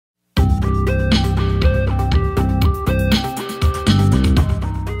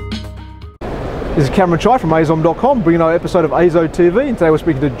This is Cameron Chai from azom.com, bringing our episode of Azo TV, and today we're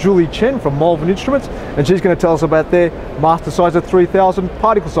speaking to Chen from Malvern Instruments, and she's going to tell us about their Mastersizer 3000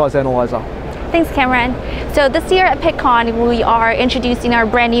 particle size analyzer. Thanks, Cameron. So this year at PitCon, we are introducing our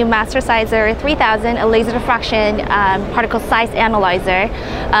brand new Mastersizer 3000, a laser diffraction particle size analyzer.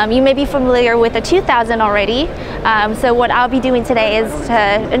 You may be familiar with the 2000 already. So what I'll be doing today is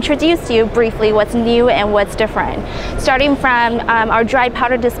to introduce you briefly what's new and what's different. Starting from our dry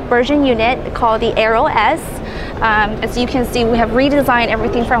powder dispersion unit called the isze. As you can see, we have redesigned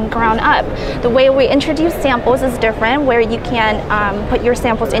everything from ground up. The way we introduce samples is different, where you can put your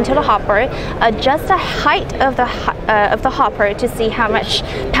samples into the hopper, adjust the height of the hopper to see how much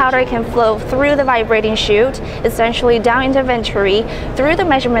powder can flow through the vibrating chute, essentially down into venturi, through the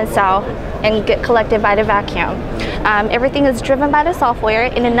measurement cell, and get collected by the vacuum. Everything is driven by the software.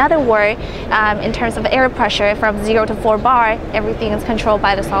 In another word, in terms of air pressure from 0 to 4 bar, everything is controlled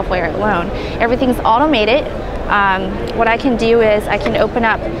by the software alone. Everything is automated. What I can do is I can open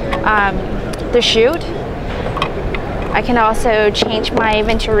up the chute. I can also change my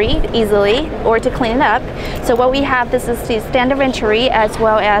venturi easily, or to clean it up. So what we have, this is the standard venturi as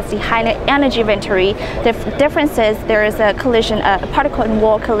well as the high energy venturi. The difference is there is a collision, a particle and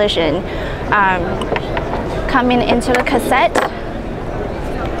wall collision. Coming into the cassette,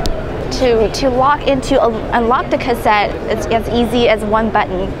 to unlock the cassette, it's as easy as one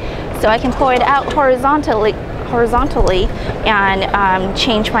button. So I can pull it out horizontally and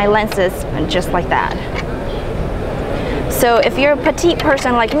change my lenses just like that. So if you're a petite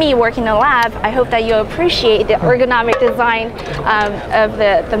person like me working in a lab, I hope that you'll appreciate the ergonomic design of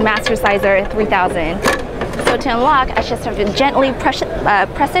the Mastersizer 3000. So to unlock, I just have to gently press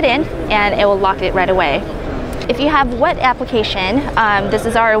it in, and it will lock it right away. If you have wet application, this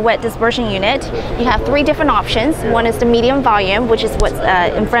is our wet dispersion unit. You have 3 different options. One is the medium volume, which is what's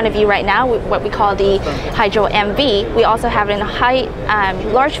in front of you right now, what we call the Hydro MV. We also have it in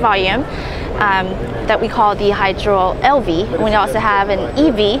a large volume that we call the Hydro LV. We also have an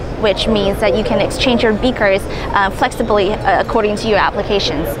EV, which means that you can exchange your beakers flexibly according to your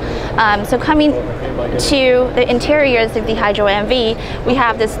applications. So coming to the interiors of the Hydro MV, we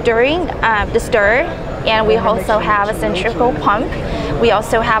have the stirrer, and we also have a centrifugal pump. We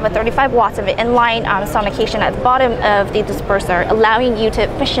also have a 35 watts of inline sonication at the bottom of the disperser, allowing you to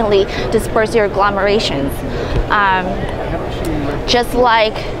efficiently disperse your agglomerations. Just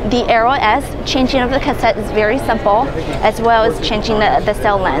like the isze, changing of the cassette is very simple, as well as changing the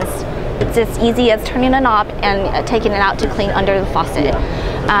cell lens. It's as easy as turning a knob and taking it out to clean under the faucet.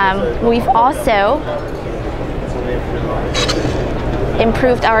 We've also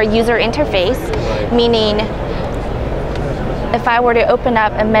improved our user interface, meaning if I were to open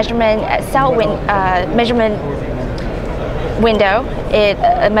up a measurement cell measurement window,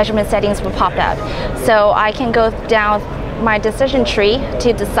 measurement settings will pop up. So I can go down my decision tree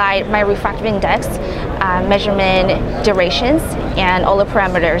to decide my refractive index, measurement durations, and all the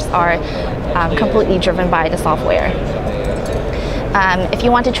parameters are completely driven by the software. If you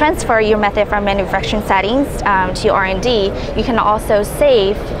want to transfer your method from manufacturing settings to R&D, you can also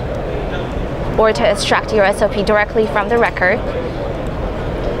save or to extract your SOP directly from the record,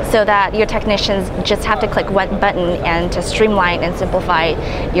 so that your technicians just have to click one button and to streamline and simplify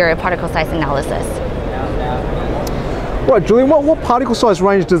your particle size analysis. Right, Julian, what particle size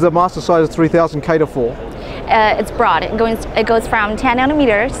range does the Mastersizer 3000 cater for? It's broad. It goes from 10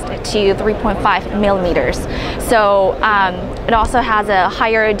 nanometers to 3.5 millimeters. So it also has a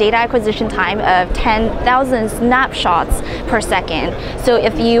higher data acquisition time of 10,000 snapshots per second. So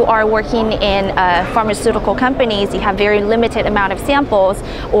if you are working in pharmaceutical companies, you have very limited amount of samples,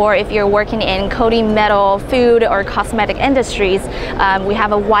 or if you're working in coating metal, food, or cosmetic industries, we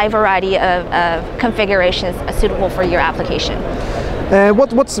have a wide variety of configurations suitable for your application. And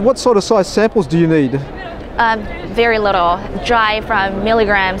what sort of size samples do you need? Very little, dry from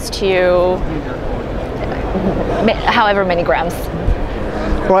milligrams to however many grams.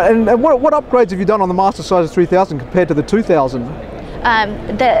 Right, and what upgrades have you done on the Mastersizer 3000 compared to the 2000?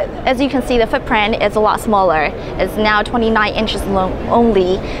 As you can see, the footprint is a lot smaller. It's now 29 inches long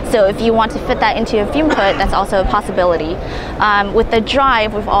only, so if you want to fit that into a fume hood, that's also a possibility. With the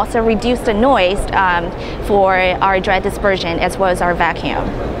drive, we've also reduced the noise for our dry dispersion as well as our vacuum.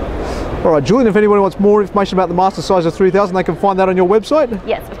 All right, Julian, if anyone wants more information about the Mastersizer 3000, they can find that on your website?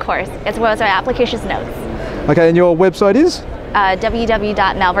 Yes, of course, as well as our applications notes. Okay, and your website is?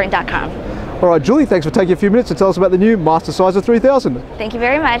 www.malvern.com. All right, Julie, thanks for taking a few minutes to tell us about the new Mastersizer 3000. Thank you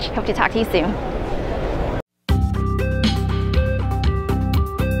very much. Hope to talk to you soon.